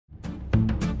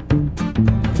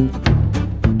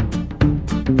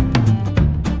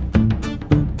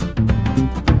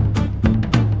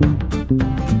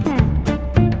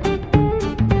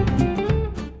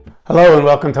Hello and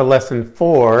welcome to lesson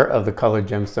 4 of the Colored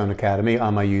Gemstone Academy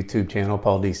on my YouTube channel,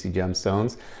 Deasy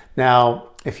Gemstones. Now,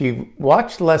 if you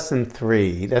watched lesson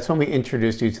 3, that's when we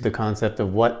introduced you to the concept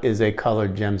of what is a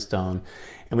colored gemstone.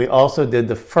 And we also did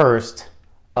the first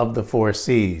of the 4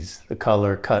 C's, the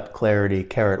color, cut, clarity,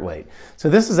 carat weight. So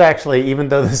this is actually, even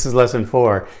though this is lesson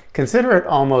 4, consider it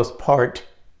almost part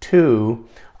 2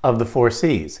 of the 4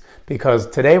 C's, because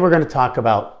today we're going to talk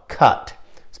about cut,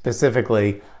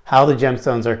 specifically how the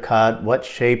gemstones are cut, what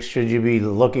shapes should you be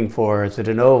looking for. Is it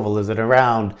an oval? Is it a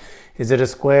round? Is it a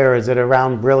square? Is it a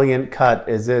round brilliant cut?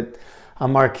 Is it a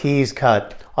marquise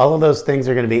cut? All of those things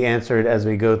are going to be answered as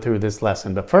we go through this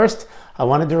lesson. But first, I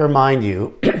wanted to remind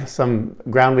you some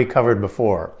ground we covered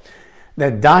before,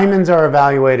 that diamonds are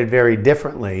evaluated very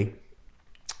differently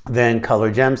than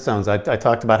colored gemstones. I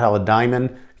talked about how a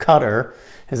diamond cutter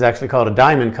is actually called a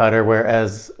diamond cutter,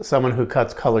 whereas someone who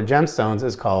cuts colored gemstones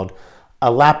is called a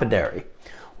lapidary.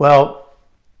 Well,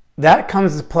 that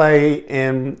comes to play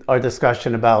in our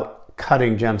discussion about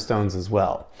cutting gemstones as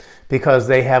well, because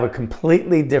they have a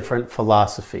completely different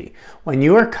philosophy. When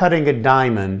you are cutting a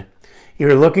diamond,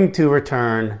 you're looking to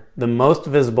return the most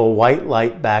visible white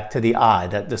light back to the eye,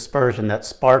 that dispersion, that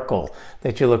sparkle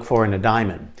that you look for in a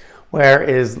diamond.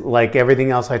 Whereas, like everything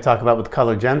else I talk about with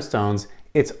colored gemstones,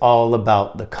 it's all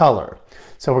about the color.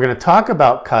 So we're going to talk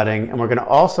about cutting, and we're going to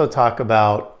also talk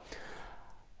about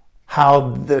how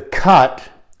the cut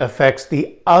affects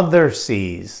the other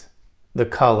C's, the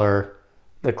color,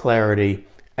 the clarity,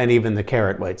 and even the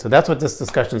carat weight. So that's what this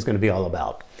discussion is going to be all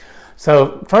about.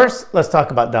 So first, let's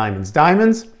talk about diamonds.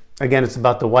 Diamonds, again, it's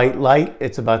about the white light,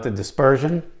 it's about the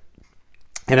dispersion,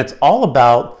 and it's all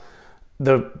about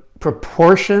the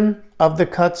proportion of the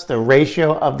cuts, the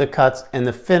ratio of the cuts, and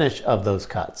the finish of those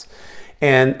cuts.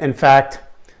 And in fact,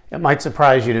 it might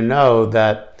surprise you to know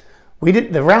that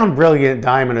the round brilliant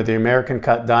diamond, or the American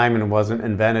cut diamond, wasn't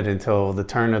invented until the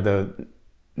turn of the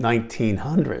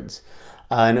 1900s.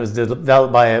 And it was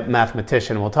developed by a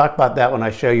mathematician. We'll talk about that when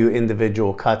I show you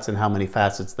individual cuts and how many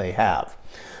facets they have.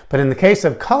 But in the case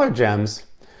of colored gems,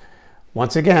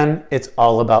 once again, it's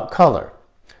all about color.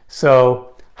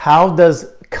 So how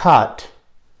does cut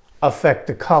affect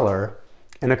the color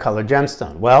in a colored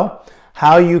gemstone? Well,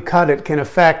 how you cut it can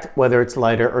affect whether it's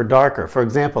lighter or darker. For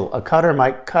example, a cutter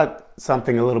might cut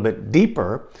something a little bit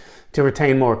deeper to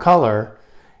retain more color,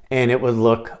 and it would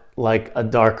look like a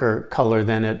darker color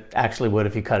than it actually would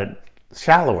if you cut it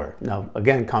shallower. Now,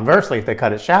 again, conversely, if they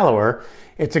cut it shallower,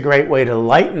 it's a great way to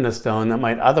lighten a stone that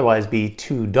might otherwise be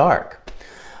too dark.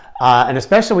 And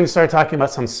especially when you start talking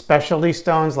about some specialty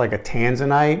stones like a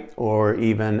tanzanite or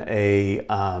even a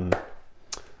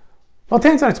well,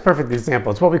 tanzanite's a perfect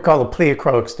example. It's what we call a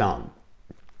pleochroic stone.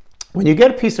 When you get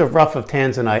a piece of rough of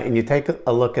tanzanite and you take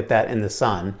a look at that in the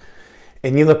sun,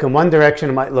 and you look in one direction,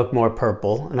 it might look more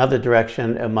purple. Another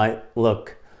direction, it might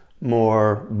look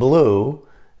more blue.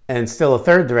 And still a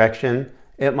third direction,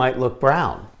 it might look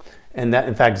brown. And that,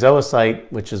 in fact,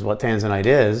 zoisite, which is what tanzanite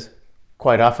is,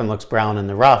 quite often looks brown in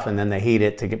the rough, and then they heat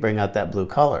it to bring out that blue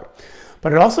color.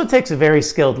 But it also takes a very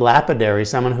skilled lapidary,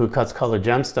 someone who cuts colored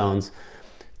gemstones,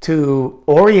 to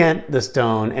orient the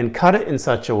stone and cut it in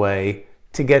such a way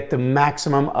to get the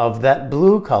maximum of that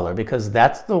blue color, because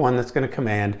that's the one that's going to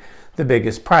command the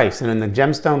biggest price. And in the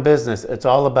gemstone business, it's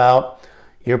all about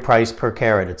your price per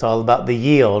carat. It's all about the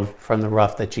yield from the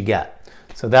rough that you get.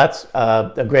 So that's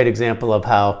a great example of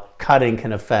how cutting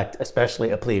can affect, especially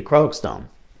a pleochroic stone.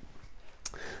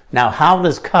 Now, how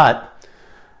does cut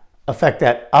affect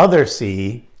that other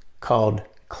C called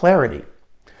clarity?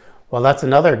 Well, that's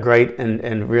another great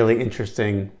and really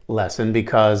interesting lesson,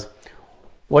 because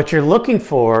what you're looking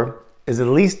for is the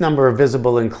least number of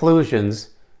visible inclusions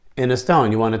in a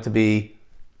stone. You want it to be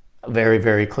a very,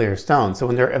 very clear stone. So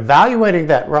when they're evaluating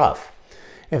that rough,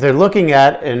 if they're looking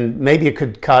at, and maybe you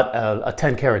could cut a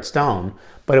 10 karat stone,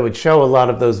 but it would show a lot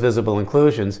of those visible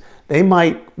inclusions, they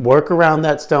might work around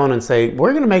that stone and say,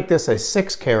 we're going to make this a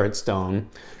 6 karat stone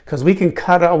because we can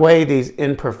cut away these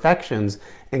imperfections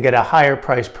and get a higher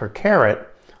price per carat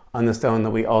on the stone that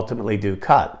we ultimately do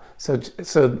cut.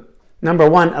 So number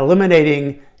one,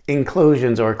 eliminating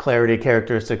inclusions or clarity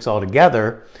characteristics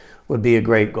altogether would be a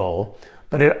great goal.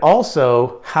 But it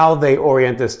also, how they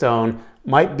orient the stone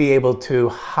might be able to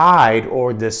hide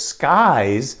or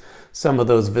disguise some of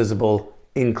those visible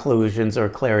inclusions or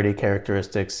clarity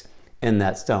characteristics in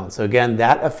that stone. So again,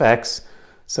 that affects,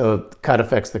 so cut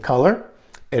affects the color,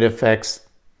 it affects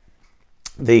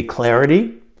the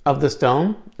clarity of the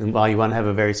stone, and while you want to have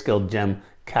a very skilled gem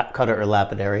cutter or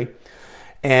lapidary.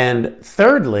 And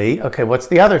thirdly, okay, what's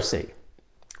the other C?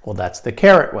 Well, that's the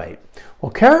carat weight.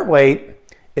 Well, carat weight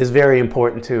is very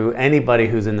important to anybody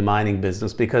who's in the mining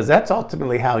business, because that's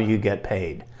ultimately how you get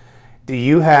paid. Do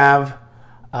you have,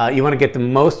 you want to get the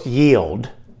most yield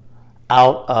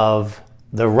out of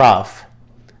the rough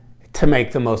to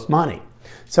make the most money.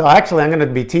 So actually, I'm going to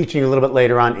be teaching a little bit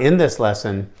later on in this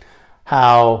lesson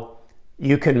how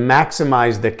you can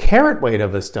maximize the carat weight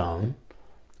of a stone,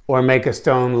 or make a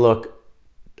stone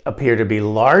appear to be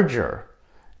larger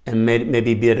and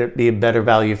maybe be a better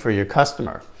value for your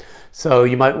customer. So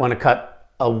you might want to cut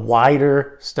a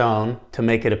wider stone to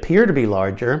make it appear to be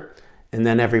larger, and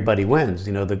then everybody wins.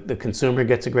 You know, the consumer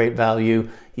gets a great value,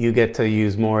 you get to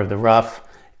use more of the rough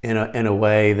in a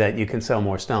way that you can sell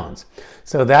more stones.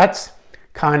 So that's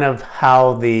kind of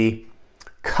how the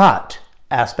cut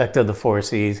aspect of the 4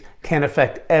 C's can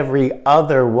affect every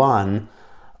other one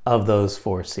of those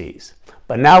 4 C's.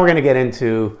 But now we're going to get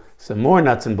into some more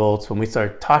nuts and bolts when we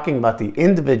start talking about the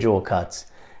individual cuts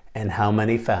and how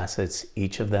many facets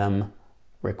each of them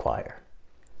require.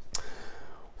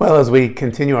 Well, as we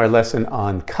continue our lesson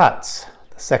on cuts,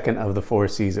 the second of the 4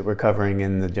 C's that we're covering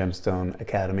in the Gemstone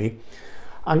Academy,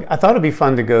 I thought it'd be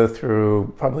fun to go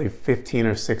through probably 15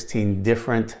 or 16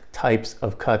 different types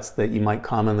of cuts that you might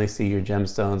commonly see your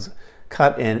gemstones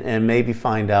cut in, and maybe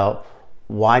find out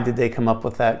why did they come up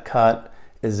with that cut?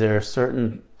 Is there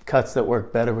certain cuts that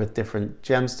work better with different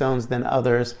gemstones than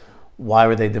others? Why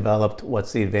were they developed?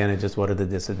 What's the advantages? What are the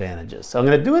disadvantages? So I'm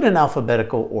going to do it in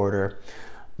alphabetical order,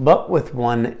 but with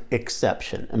one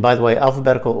exception. And by the way,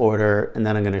 alphabetical order, and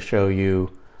then I'm going to show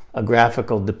you a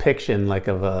graphical depiction, like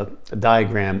of a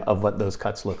diagram of what those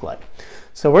cuts look like.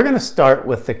 So we're going to start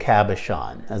with the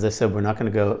cabochon. As I said, we're not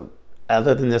going to go,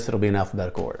 other than this, it'll be in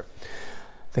alphabetical order.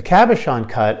 The cabochon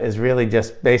cut is really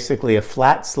just basically a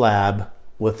flat slab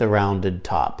with a rounded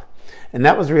top. And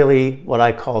that was really what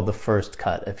I call the first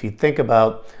cut. If you think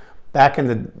about back in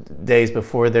the days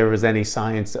before there was any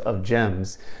science of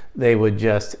gems, they would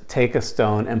just take a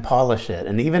stone and polish it.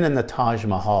 And even in the Taj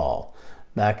Mahal,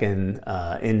 back in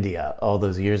India all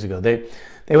those years ago, they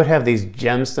would have these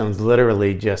gemstones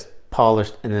literally just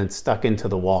polished and then stuck into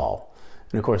the wall.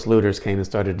 And of course, looters came and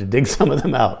started to dig some of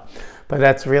them out. But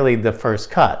that's really the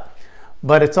first cut.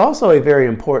 But it's also a very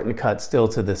important cut still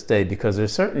to this day, because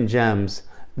there's certain gems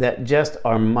that just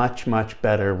are much, much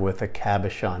better with a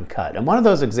cabochon cut. And one of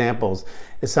those examples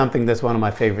is something that's one of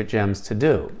my favorite gems to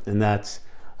do, and that's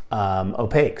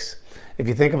opaques. If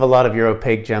you think of a lot of your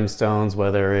opaque gemstones,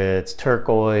 whether it's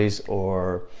turquoise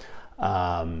or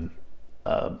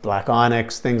black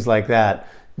onyx, things like that,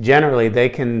 generally they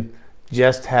can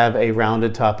just have a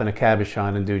rounded top and a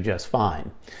cabochon and do just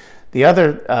fine. The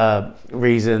other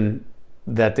reason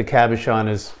that the cabochon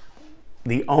is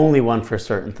the only one for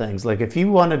certain things, like if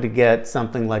you wanted to get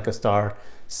something like a star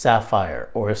sapphire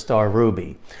or a star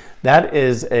ruby, that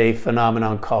is a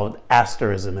phenomenon called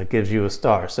asterism. It gives you a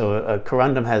star. So a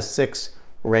corundum has 6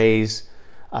 rays,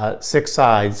 6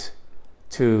 sides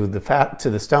to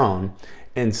the stone,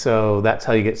 and so that's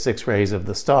how you get 6 rays of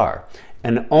the star.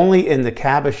 And only in the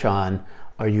cabochon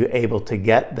are you able to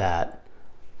get that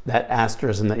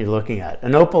asterism that you're looking at.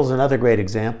 An opal is another great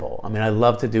example. I mean, I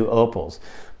love to do opals,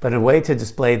 but a way to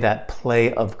display that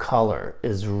play of color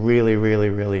is really, really,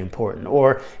 really important.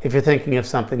 Or if you're thinking of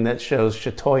something that shows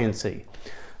chatoyancy,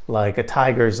 like a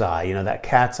tiger's eye, you know, that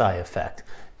cat's eye effect,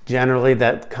 generally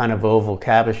that kind of oval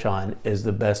cabochon is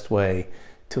the best way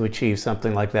to achieve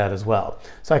something like that as well.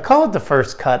 So I call it the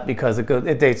first cut because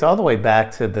it dates all the way back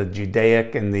to the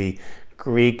Judaic and the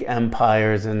Greek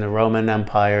empires and the Roman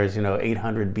empires, you know,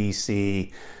 800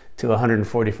 BC to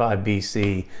 145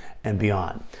 BC and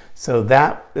beyond. So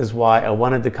that is why I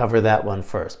wanted to cover that one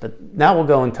first. But now we'll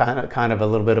go in kind of a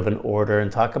little bit of an order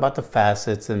and talk about the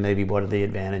facets and maybe what are the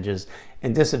advantages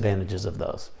and disadvantages of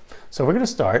those. So we're going to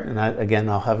start, and again,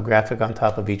 I'll have a graphic on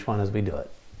top of each one as we do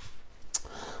it.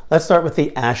 Let's start with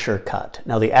the Asher cut.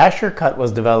 Now, the Asher cut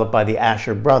was developed by the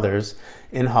Asher brothers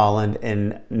in Holland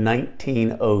in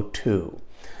 1902.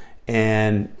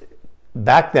 And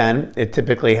back then, it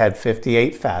typically had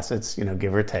 58 facets, you know,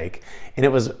 give or take. And it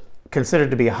was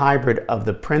considered to be a hybrid of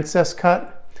the princess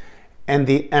cut and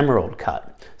the emerald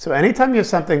cut. So anytime you have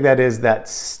something that is that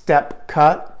step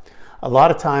cut, a lot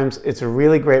of times it's a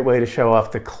really great way to show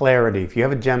off the clarity. If you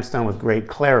have a gemstone with great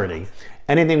clarity,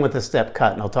 anything with a step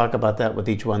cut, and I'll talk about that with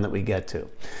each one that we get to.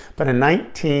 But in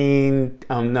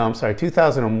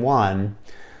 2001,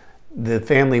 the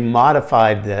family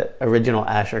modified the original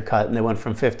Asher cut, and they went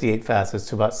from 58 facets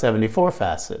to about 74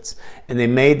 facets. And they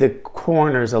made the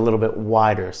corners a little bit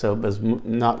wider, so it was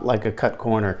not like a cut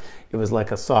corner, it was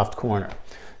like a soft corner.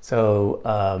 So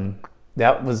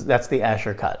that's the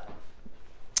Asher cut.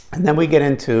 And then we get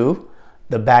into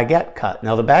the baguette cut.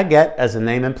 Now the baguette, as the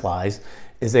name implies,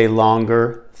 is a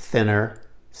longer, thinner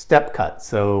step cut.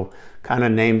 So kind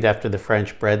of named after the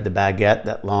French bread, the baguette,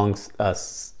 that long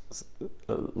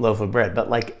loaf of bread. But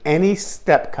like any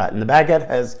step cut, and the baguette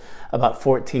has about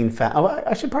 14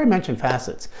 I should probably mention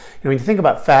facets. You know, when you think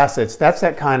about facets, that's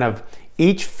that kind of,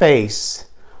 each face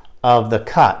of the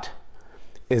cut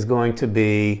is going to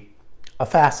be a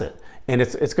facet, and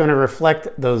it's going to reflect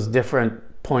those different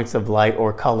points of light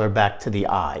or color back to the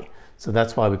eye. So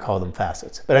that's why we call them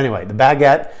facets. But anyway, the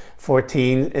baguette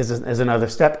 14 is another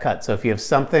step cut. So if you have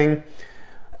something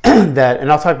that,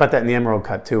 and I'll talk about that in the emerald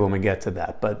cut too when we get to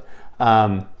that, but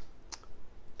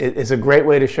it's a great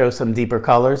way to show some deeper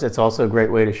colors. It's also a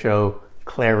great way to show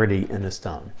clarity in a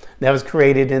stone. That was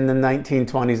created in the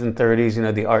 1920s and 30s, you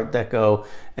know, the Art Deco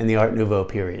and the Art Nouveau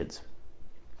periods.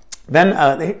 Then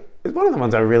one of the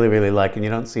ones I really, really like, and you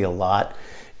don't see a lot,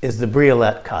 is the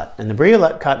briolette cut. And the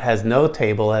briolette cut has no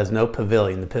table, has no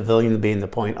pavilion, the pavilion being the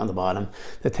point on the bottom,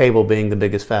 the table being the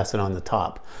biggest facet on the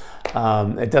top.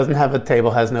 It doesn't have a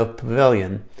table, has no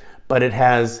pavilion, but it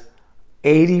has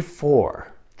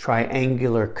 84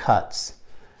 triangular cuts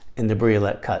in the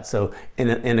briolette cut. So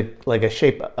like a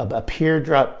shape of a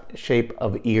teardrop shape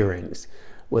of earrings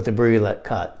with a briolette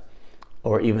cut,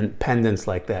 or even pendants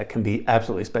like that, can be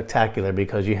absolutely spectacular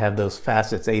because you have those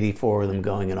facets, 84 of them,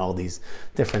 going in all these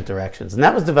different directions. And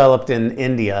that was developed in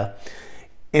India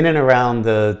in and around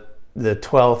the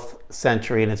 12th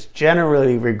century, and it's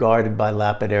generally regarded by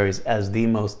lapidaries as the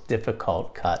most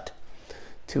difficult cut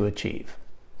to achieve.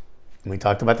 And we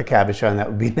talked about the cabochon, that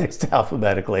would be next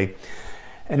alphabetically.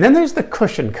 And then there's the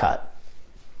cushion cut.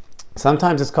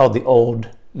 Sometimes it's called the old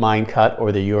mine cut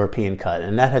or the European cut,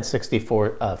 and that had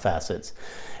 64 facets.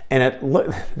 And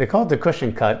they called it the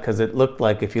cushion cut because it looked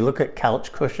like, if you look at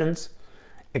couch cushions,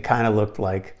 it kind of looked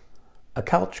like a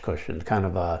couch cushion, kind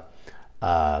of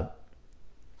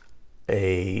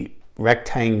a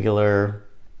rectangular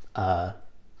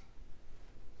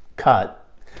cut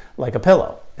like a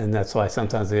pillow. And that's why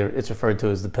sometimes it's referred to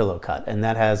as the pillow cut. And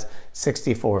that has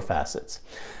 64 facets.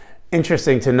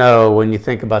 Interesting to know when you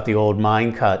think about the old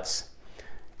mine cuts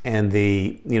and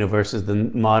versus the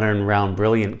modern round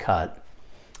brilliant cut.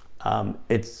 And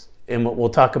we'll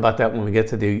talk about that when we get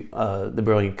to the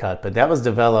brilliant cut. But that was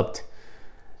developed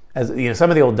as, you know, some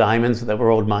of the old diamonds that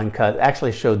were old mine cut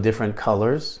actually showed different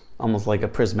colors, almost like a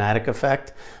prismatic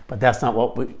effect. But that's not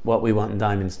what we want in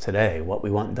diamonds today. What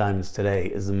we want in diamonds today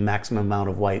is the maximum amount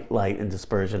of white light and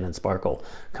dispersion and sparkle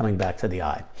coming back to the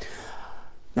eye.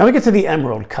 Now we get to the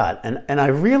emerald cut, and I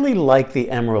really like the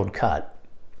emerald cut,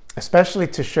 especially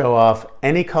to show off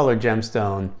any colored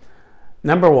gemstone.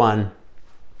 Number one,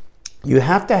 you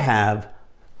have to have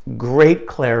great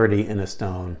clarity in a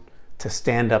stone to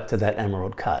stand up to that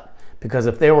emerald cut. Because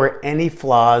if there were any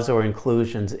flaws or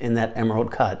inclusions in that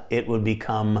emerald cut, it would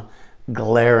become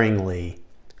glaringly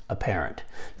apparent.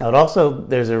 Now,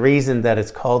 there's a reason that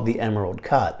it's called the emerald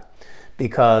cut,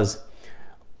 because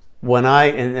when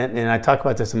and I talk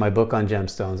about this in my book on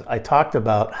gemstones, I talked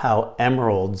about how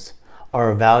emeralds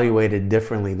are evaluated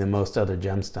differently than most other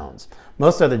gemstones.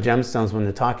 Most other gemstones, when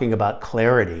they're talking about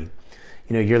clarity,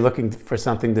 you know, you're looking for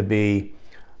something to be,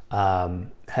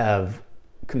 have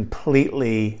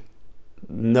completely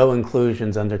no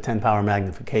inclusions under 10 power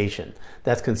magnification.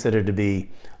 That's considered to be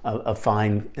a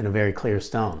fine and a very clear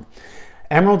stone.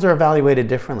 Emeralds are evaluated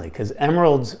differently because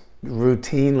emeralds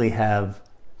routinely have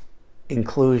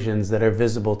inclusions that are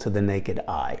visible to the naked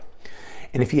eye.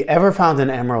 And if you ever found an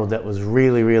emerald that was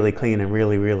really, really clean and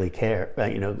really, really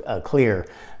clear,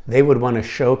 they would want to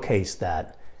showcase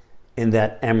that in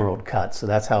that emerald cut. So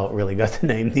that's how it really got the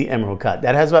name, the emerald cut.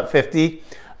 That has about 50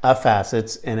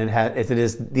 facets, and it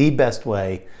is the best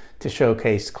way to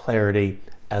showcase clarity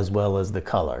as well as the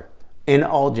color in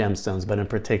all gemstones, but in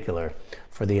particular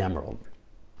for the emerald.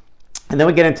 And then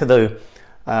we get into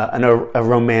a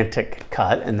romantic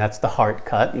cut, and that's the heart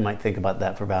cut. You might think about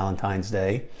that for Valentine's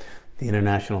Day, the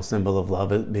international symbol of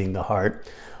love being the heart.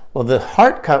 Well, the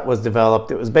heart cut was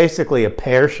developed, it was basically a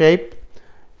pear shape,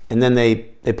 and then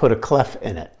they put a clef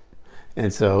in it.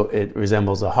 And so it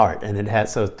resembles a heart. And it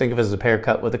has, so think of it as a pear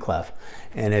cut with a clef.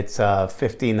 And it's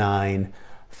 59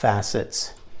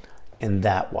 facets in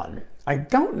that one. I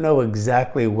don't know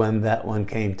exactly when that one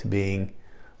came to being,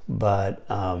 but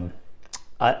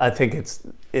I think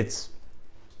its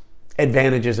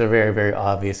advantages are very, very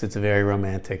obvious. It's a very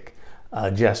romantic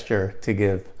gesture to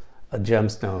give a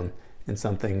gemstone in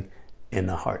something in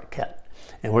a heart cut.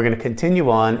 And we're going to continue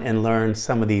on and learn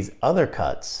some of these other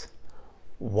cuts,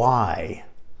 why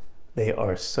they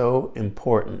are so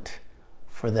important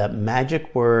for that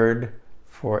magic word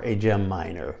for a gem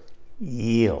miner,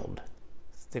 yield.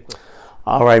 Stick with.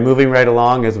 All right, moving right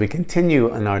along as we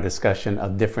continue in our discussion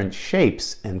of different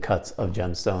shapes and cuts of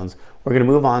gemstones, we're going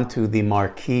to move on to the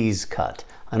marquise cut.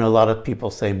 I know a lot of people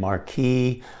say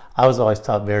marquis. I was always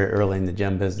taught very early in the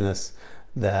gem business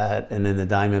that, and in the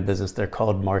diamond business, they're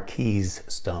called marquise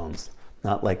stones,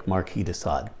 not like Marquis de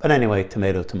Sade. But anyway,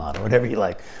 tomato, tomato, whatever you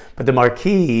like. But the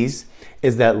marquise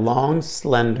is that long,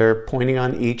 slender, pointing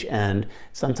on each end,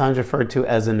 sometimes referred to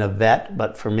as a navette,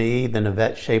 but for me, the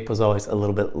navette shape was always a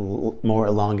little bit more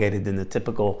elongated than the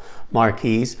typical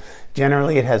marquise.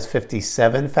 Generally, it has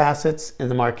 57 facets in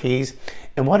the marquise.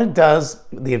 And what it does,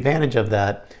 the advantage of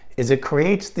that, is it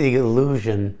creates the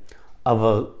illusion of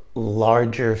a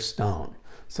larger stone.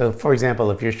 So for example,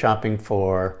 if you're shopping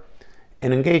for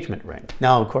an engagement ring.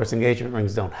 Now, of course, engagement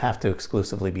rings don't have to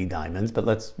exclusively be diamonds, but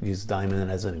let's use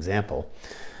diamond as an example.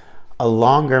 A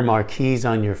longer marquise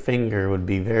on your finger would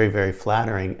be very, very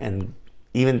flattering, and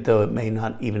even though it may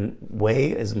not even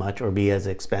weigh as much or be as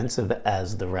expensive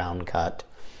as the round cut,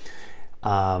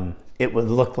 it would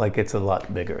look like it's a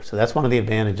lot bigger. So that's one of the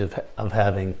advantages of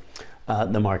having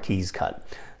the marquise cut.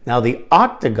 Now, the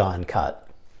octagon cut,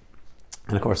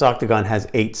 and of course, octagon has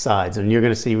 8 sides, and you're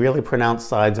going to see really pronounced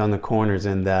sides on the corners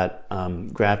in that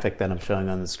graphic that I'm showing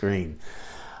on the screen.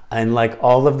 And like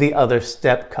all of the other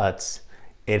step cuts,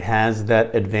 it has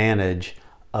that advantage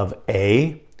of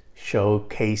A,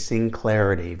 showcasing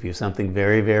clarity. If you have something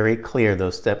very, very clear,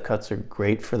 those step cuts are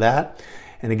great for that.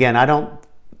 And again, I don't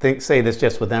say this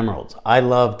just with emeralds. I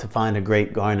love to find a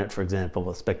great garnet, for example,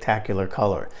 with spectacular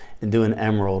color, and do an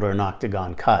emerald or an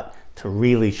octagon cut to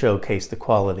really showcase the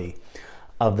quality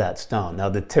of that stone. Now,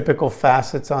 the typical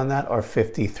facets on that are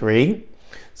 53.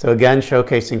 So again,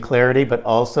 showcasing clarity, but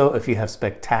also if you have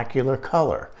spectacular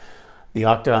color, the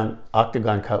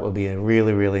octagon cut would be a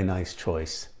really, really nice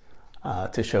choice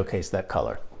to showcase that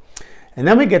color. And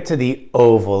then we get to the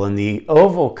oval, and the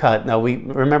oval cut. Now, we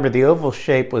remember the oval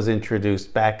shape was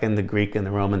introduced back in the Greek and the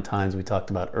Roman times we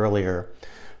talked about earlier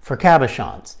for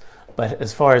cabochons. But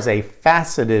as far as a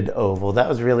faceted oval, that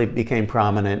was really became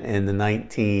prominent in the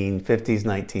 1950s,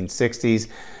 1960s.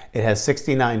 It has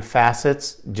 69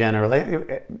 facets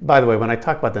generally. By the way, when I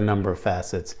talk about the number of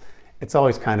facets, it's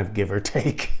always kind of give or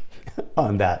take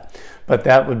on that. But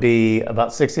that would be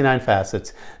about 69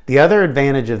 facets. The other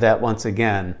advantage of that, once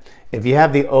again, if you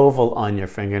have the oval on your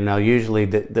finger, now usually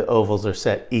the ovals are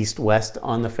set east-west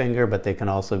on the finger, but they can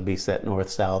also be set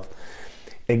north-south.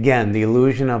 Again, the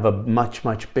illusion of a much,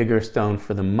 much bigger stone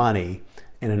for the money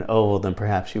in an oval than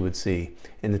perhaps you would see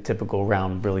in the typical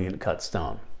round, brilliant cut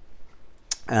stone.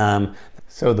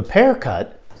 So the pear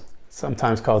cut,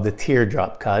 sometimes called the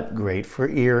teardrop cut, great for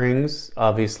earrings,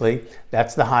 obviously.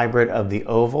 That's the hybrid of the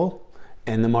oval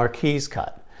and the marquise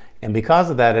cut. And because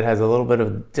of that, it has a little bit of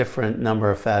a different number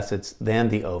of facets than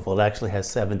the oval. It actually has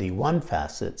 71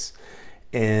 facets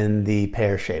in the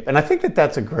pear shape. And I think that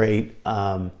that's a great...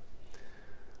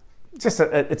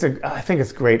 I think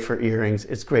it's great for earrings.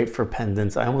 It's great for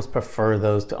pendants. I almost prefer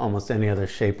those to almost any other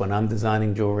shape when I'm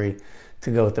designing jewelry to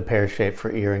go with the pear shape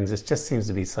for earrings. It just seems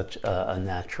to be such a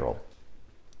natural.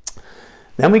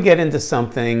 Then we get into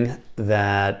something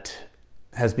that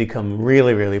has become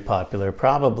really, really popular.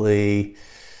 Probably,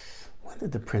 when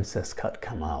did the princess cut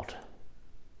come out?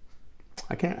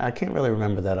 I can't really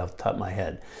remember that off the top of my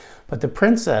head. But the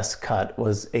princess cut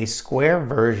was a square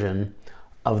version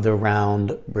of the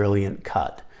round brilliant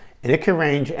cut, and it can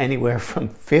range anywhere from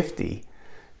 50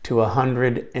 to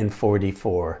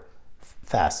 144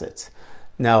 facets.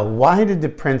 Now, why did the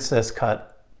princess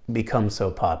cut become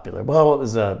so popular? Well, it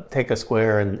was take a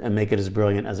square and make it as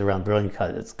brilliant as a round brilliant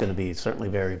cut. It's going to be certainly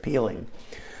very appealing.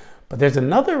 But there's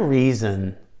another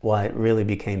reason why it really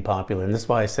became popular, and this is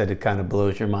why I said it kind of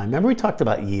blows your mind. Remember we talked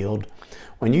about yield?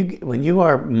 When you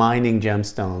are mining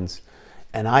gemstones,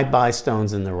 and I buy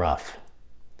stones in the rough,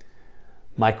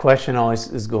 my question always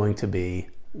is going to be,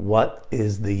 what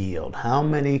is the yield? How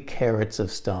many carats of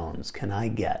stones can I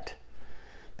get?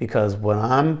 Because when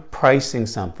I'm pricing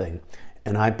something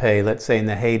and I pay, let's say in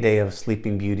the heyday of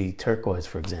Sleeping Beauty turquoise,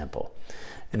 for example,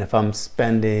 and if I'm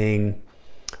spending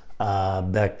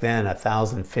back then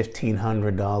 $1,000, $1,500,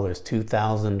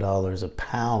 $2,000 a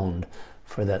pound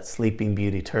for that Sleeping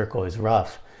Beauty turquoise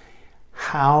rough,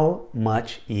 how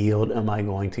much yield am I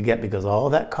going to get? Because all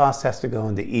that cost has to go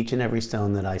into each and every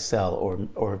stone that I sell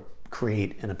or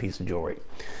create in a piece of jewelry.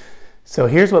 So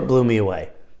here's what blew me away.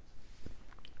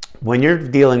 When you're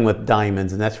dealing with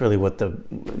diamonds, and that's really what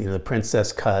the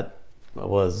princess cut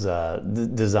was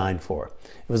designed for.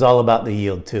 It was all about the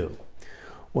yield too.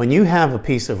 When you have a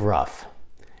piece of rough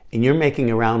and you're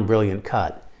making a round brilliant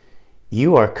cut,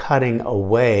 you are cutting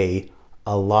away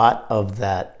a lot of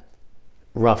that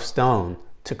rough stone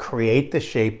to create the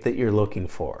shape that you're looking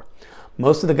for.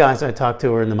 Most of the guys I talk to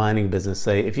who are in the mining business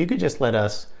say, if you could just let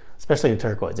us, especially in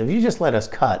turquoise, if you just let us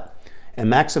cut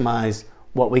and maximize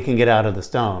what we can get out of the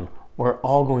stone, we're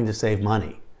all going to save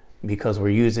money because we're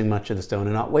using much of the stone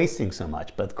and not wasting so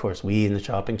much. But of course, we in the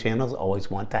shopping channels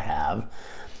always want to have,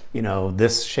 you know,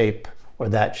 this shape or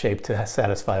that shape to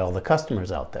satisfy all the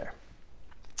customers out there.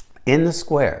 In the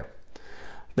square,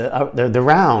 the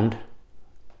round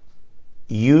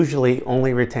usually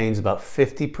only retains about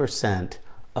 50%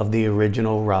 of the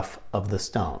original rough of the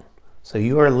stone. So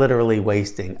you are literally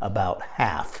wasting about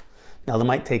half. Now they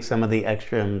might take some of the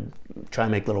extra and try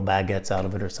and make little baguettes out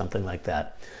of it or something like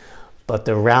that. But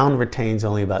the round retains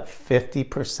only about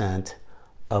 50%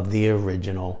 of the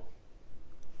original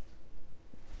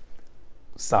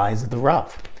size of the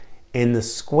rough. In the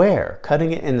square,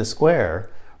 cutting it in the square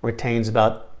retains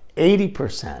about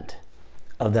 80%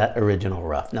 of that original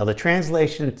rough. Now the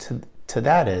translation to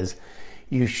that is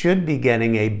you should be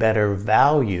getting a better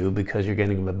value because you're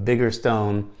getting a bigger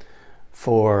stone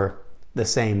for the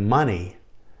same money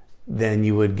than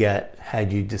you would get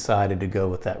had you decided to go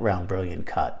with that round brilliant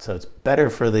cut. So it's better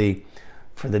for the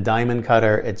diamond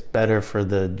cutter, it's better for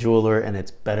the jeweler, and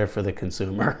it's better for the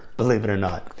consumer, believe it or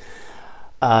not.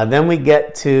 Then we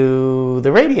get to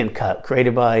the radiant cut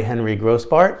created by Henry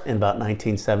Grossbart in about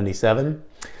 1977.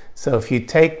 So if you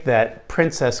take that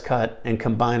princess cut and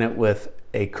combine it with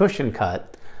a cushion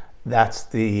cut, that's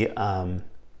the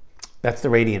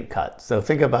radiant cut. So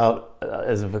think about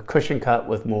as a cushion cut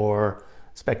with more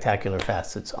spectacular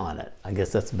facets on it. I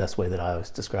guess that's the best way that I always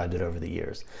described it over the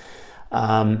years.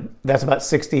 That's about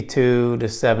 62 to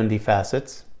 70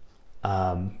 facets.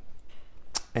 And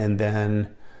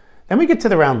then we get to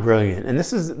the round brilliant, and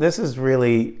this is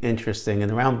really interesting. And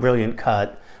the round brilliant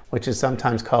cut, which is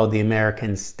sometimes called the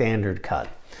American standard cut.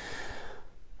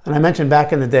 And I mentioned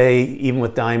back in the day, even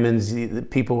with diamonds,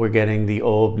 people were getting the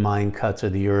old mine cuts or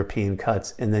the European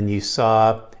cuts, and then you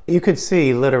could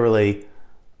see literally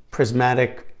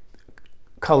prismatic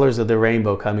colors of the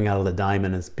rainbow coming out of the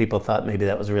diamond, and people thought maybe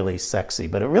that was really sexy.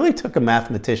 But it really took a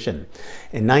mathematician.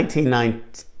 In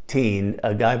 1919,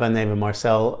 a guy by the name of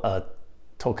Marcel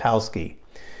Tolkowski,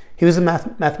 he was a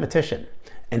mathematician,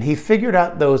 and he figured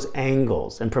out those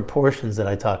angles and proportions that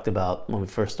I talked about when we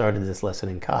first started this lesson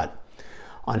in cut,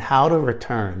 on how to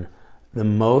return the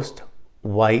most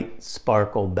white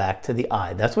sparkle back to the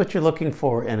eye. That's what you're looking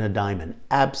for in a diamond,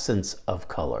 absence of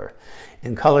color.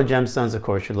 In colored gemstones, of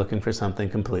course, you're looking for something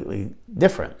completely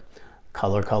different.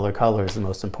 Color, color, color is the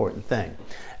most important thing.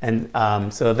 And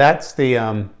so that's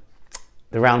the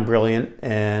round brilliant,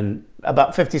 and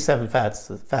about 57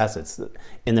 facets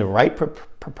in the right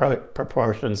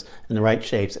proportions, in the right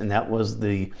shapes, and that was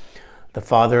the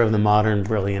father of the modern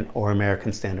brilliant or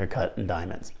American standard cut in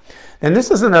diamonds. And this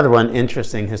is another one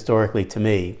interesting historically to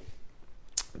me,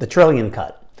 the trillion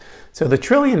cut. So the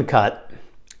trillion cut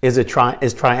is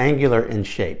triangular in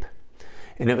shape,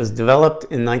 and it was developed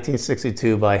in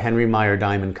 1962 by Henry Meyer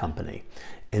Diamond Company.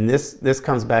 And this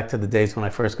comes back to the days when I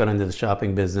first got into the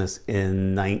shopping business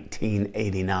in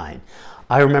 1989.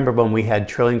 I remember when we had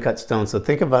trillion cut stones. So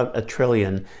think about a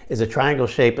trillion is a triangle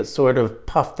shape, but sort of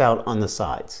puffed out on the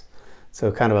sides.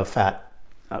 So kind of a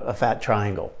fat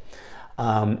triangle.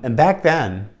 And back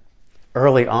then,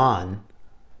 early on,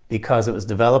 because it was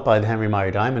developed by the Henry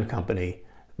Meyer Diamond Company,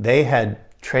 they had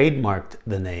trademarked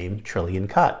the name trillion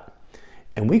cut.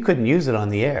 And we couldn't use it on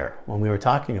the air when we were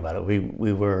talking about it.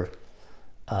 We were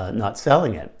not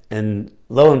selling it. And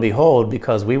lo and behold,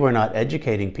 because we were not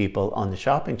educating people on the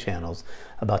shopping channels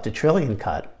about the trillion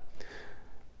cut,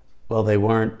 well, they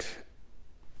weren't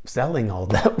selling all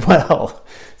that well.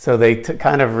 So they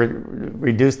kind of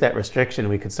reduced that restriction.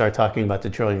 We could start talking about the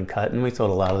trillion cut, and we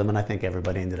sold a lot of them, and I think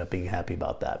everybody ended up being happy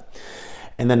about that.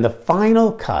 And then the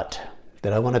final cut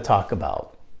that I want to talk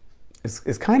about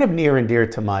is kind of near and dear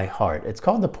to my heart. It's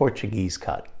called the Portuguese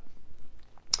cut.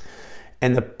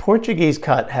 And the Portuguese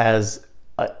cut has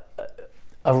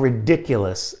a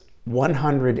ridiculous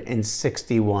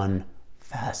 161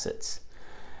 facets.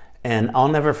 And I'll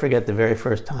never forget the very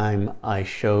first time I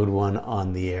showed one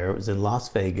on the air. It was in Las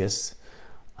Vegas.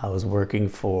 I was working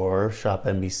for Shop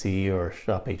NBC or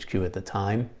Shop HQ at the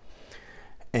time.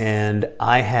 And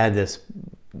I had this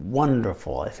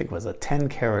wonderful, I think it was a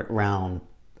 10-carat round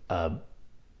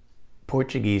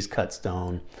Portuguese cut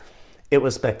stone. It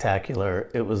was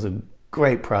spectacular. It was a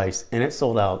great price, and it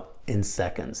sold out in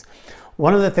seconds.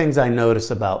 One of the things I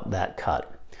noticed about that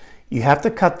cut, you have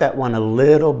to cut that one a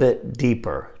little bit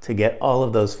deeper to get all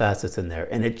of those facets in there,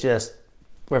 and it just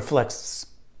reflects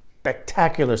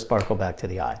spectacular sparkle back to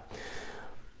the eye.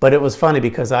 But it was funny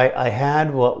because I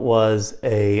had what was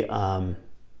a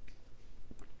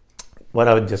what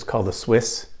I would just call the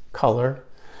Swiss color.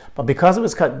 But because it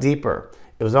was cut deeper,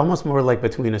 it was almost more like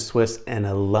between a Swiss and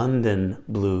a London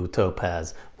blue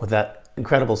topaz with that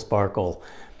incredible sparkle.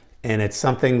 And it's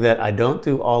something that I don't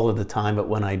do all of the time, but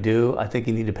when I do, I think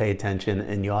you need to pay attention,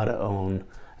 and you ought to own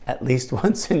at least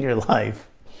once in your life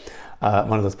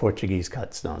one of those Portuguese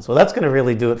cut stones. Well, that's going to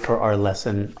really do it for our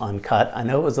lesson on cut. I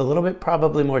know it was a little bit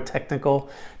probably more technical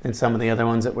than some of the other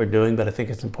ones that we're doing, but I think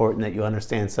it's important that you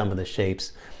understand some of the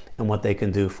shapes and what they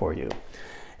can do for you.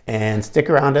 And stick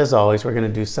around as always. We're going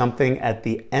to do something at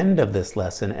the end of this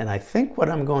lesson, and I think what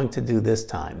I'm going to do this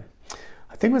time,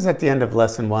 I think it was at the end of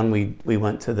lesson 1, we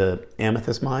went to the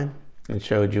amethyst mine and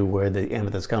showed you where the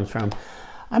amethyst comes from.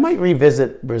 I might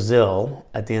revisit Brazil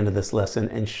at the end of this lesson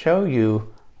and show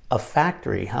you a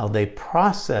factory, how they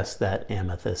process that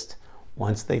amethyst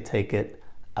once they take it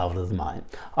out of the mine.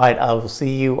 All right, I will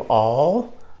see you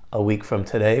all a week from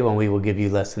today when we will give you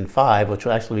lesson 5, which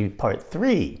will actually be part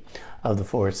 3 of the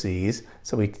 4 C's.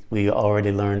 So we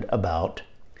already learned about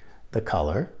the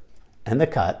color and the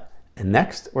cut. And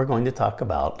next, we're going to talk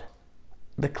about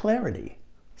the clarity.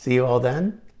 See you all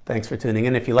then. Thanks for tuning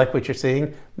in. If you like what you're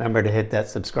seeing, remember to hit that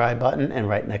subscribe button, and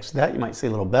right next to that, you might see a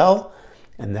little bell,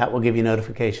 and that will give you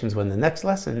notifications when the next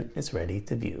lesson is ready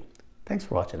to view. Thanks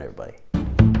for watching, everybody.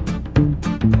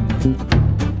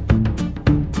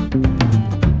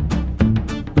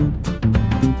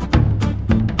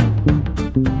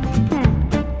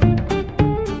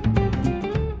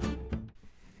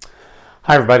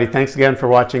 Hi everybody, thanks again for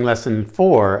watching lesson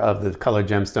 4 of the Colored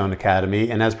Gemstone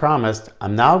Academy. And as promised,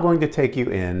 I'm now going to take you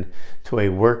in to a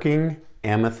working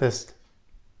amethyst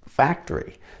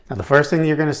factory. Now the first thing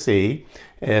you're going to see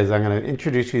is I'm going to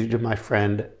introduce you to my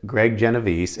friend Greg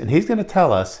Genovese, and he's going to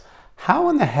tell us how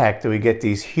in the heck do we get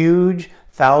these huge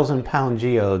 1,000-pound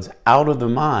geodes out of the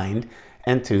mine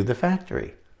and to the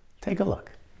factory. Take a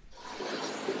look.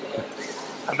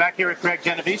 I'm back here with Greg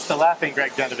Genovese, the laughing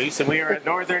Greg Genovese, and we are at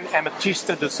Northern Amethyst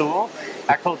do Sul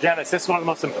at Colgemis. This is one of the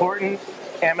most important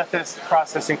amethyst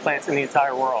processing plants in the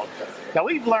entire world. Now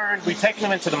we've taken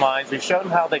them into the mines, we've shown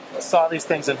them how they saw these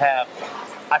things in half.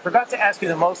 I forgot to ask you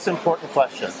the most important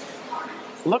question.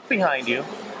 Look behind you.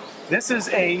 This is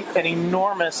an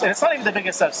enormous, and it's not even the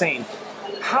biggest I've seen.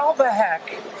 How the heck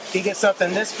do you get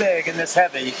something this big and this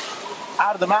heavy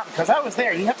out of the mountain? Because I was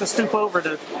there. You have to stoop over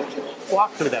to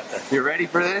walk through that thing. You ready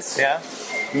for this? Yeah.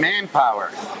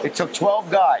 Manpower. It took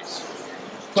 12 guys.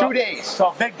 2 days.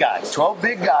 12 big guys. 12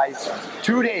 big guys,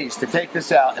 2 days to take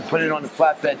this out and put it on the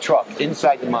flatbed truck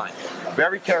inside the mine.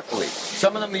 Very carefully.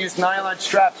 Some of them used nylon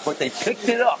straps, but they picked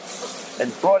it up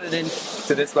and brought it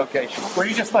into this location. Were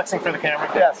you just flexing for the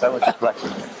camera? Yes, I was just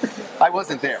flexing. I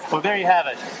wasn't there. Well, there you have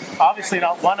it. Obviously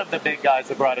not one of the big guys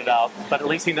that brought it out, but at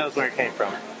least he knows where it came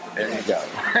from. There you go.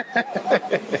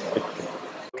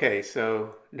 Okay,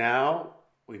 so now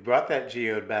we brought that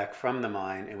geode back from the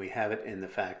mine and we have it in the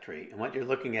factory. And what you're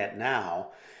looking at now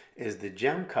is the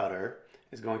gem cutter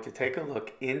is going to take a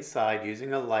look inside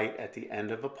using a light at the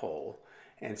end of a pole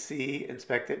and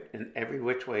inspect it in every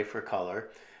which way for color.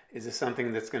 Is this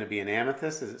something that's going to be an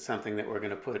amethyst? Is it something that we're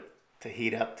going to put to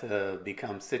heat up to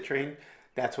become citrine?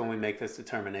 That's when we make this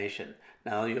determination.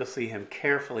 Now you'll see him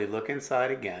carefully look inside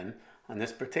again on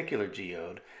this particular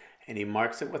geode, and he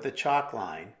marks it with a chalk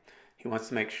line. He wants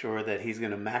to make sure that he's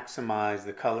going to maximize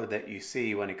the color that you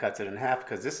see when he cuts it in half,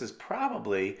 because this is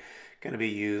probably going to be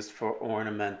used for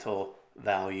ornamental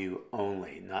value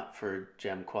only, not for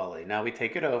gem quality. Now we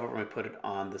take it over and we put it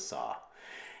on the saw.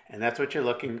 And that's what you're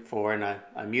looking for, and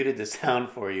I muted the sound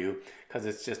for you because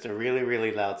it's just a really,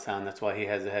 really loud sound. That's why he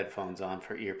has the headphones on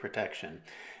for ear protection.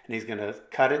 And he's going to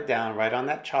cut it down right on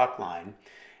that chalk line,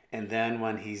 and then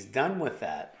when he's done with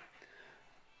that,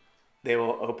 they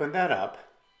will open that up,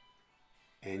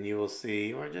 and you will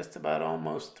see we're just about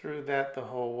almost through that the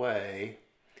whole way.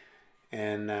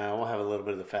 And we'll have a little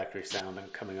bit of the factory sound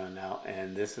coming on now,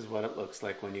 and this is what it looks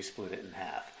like when you split it in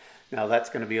half. Now that's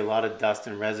going to be a lot of dust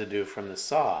and residue from the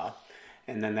saw,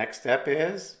 and the next step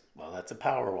is, well, that's a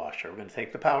power washer. We're going to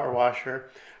take the power washer,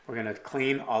 we're going to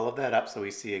clean all of that up so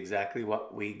we see exactly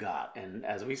what we got. And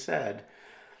as we said,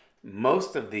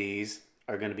 most of these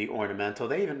are going to be ornamental.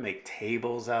 They even make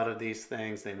tables out of these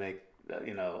things. They make,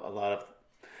 you know, a lot of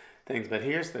things. But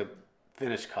here's the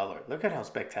finished color. Look at how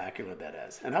spectacular that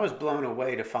is. And I was blown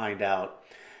away to find out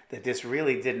that this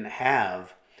really didn't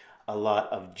have a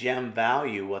lot of gem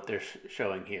value, what they're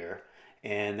showing here.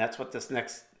 And that's what this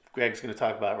next Greg's going to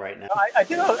talk about right now. I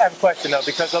do have a question, though,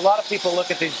 because a lot of people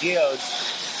look at these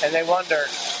geodes and they wonder,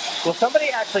 will somebody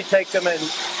actually take them and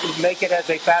make it as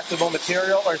a fashionable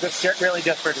material, or is this really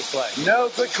just for display?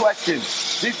 No, good question.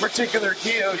 These particular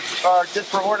geodes are just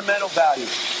for ornamental value.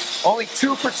 Only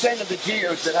 2% of the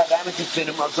geodes that have amethyst in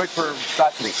them are good for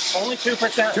fastening. Only 2%?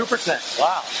 2%.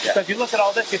 Wow. Yeah. So if you look at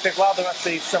all this, you think, wow, there must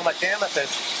be so much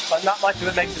amethyst, but not much of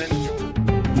it makes it into jewelry.